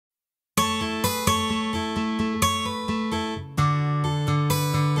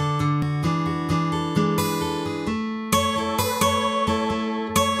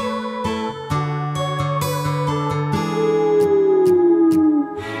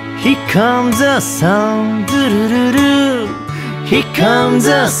Here comes the sun, do do do do. Here comes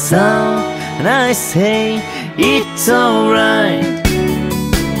the sun, and I say it's alright.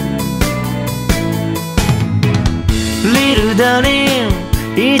 Little darling,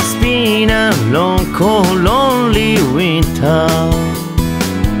 it's been a long, cold, lonely winter.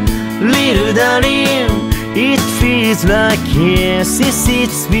 Little darling, it feels like years since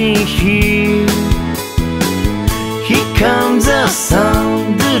it's been here. Here comes the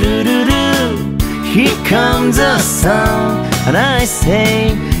sun, do do do do. Here comes the sun, and I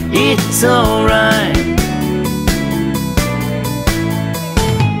say it's alright.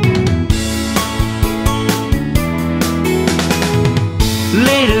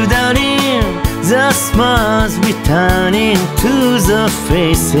 Little darling, the smiles returning to the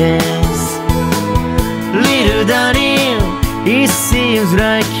faces. Little darling, it seems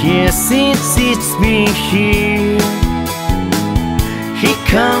like years since it's been here. Here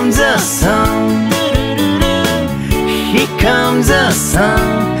comes the sun, here comes the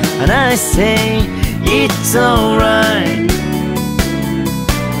sun, and I say it's alright.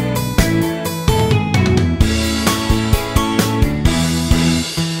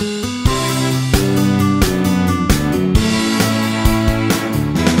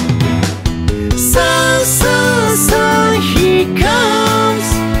 Sun, sun, sun, he comes.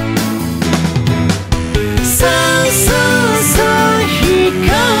 Sun, sun, sun, he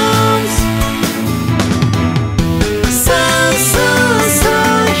comes. Sun, sun,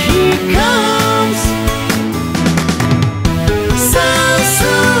 sun, he comes. Sun,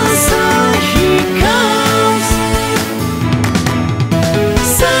 sun, sun, he comes.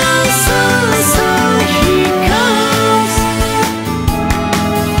 Sun, sun, sun, he comes.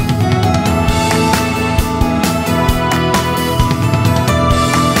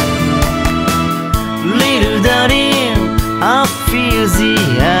 Little darling, I feel the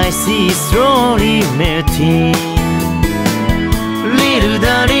ice is slowly melting. Little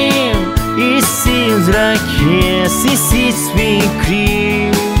darling, it seems like years since it's been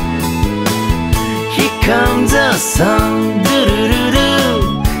clear. Here comes the sun, do do do do.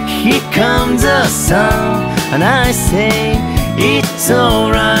 Here comes the sun, and I say it's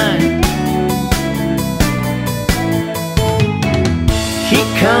alright.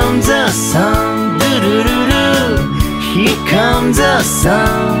 Here comes the sun, do do do do. Here comes the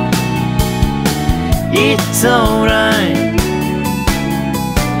sun, it's alright.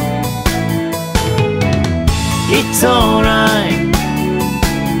 It's alright.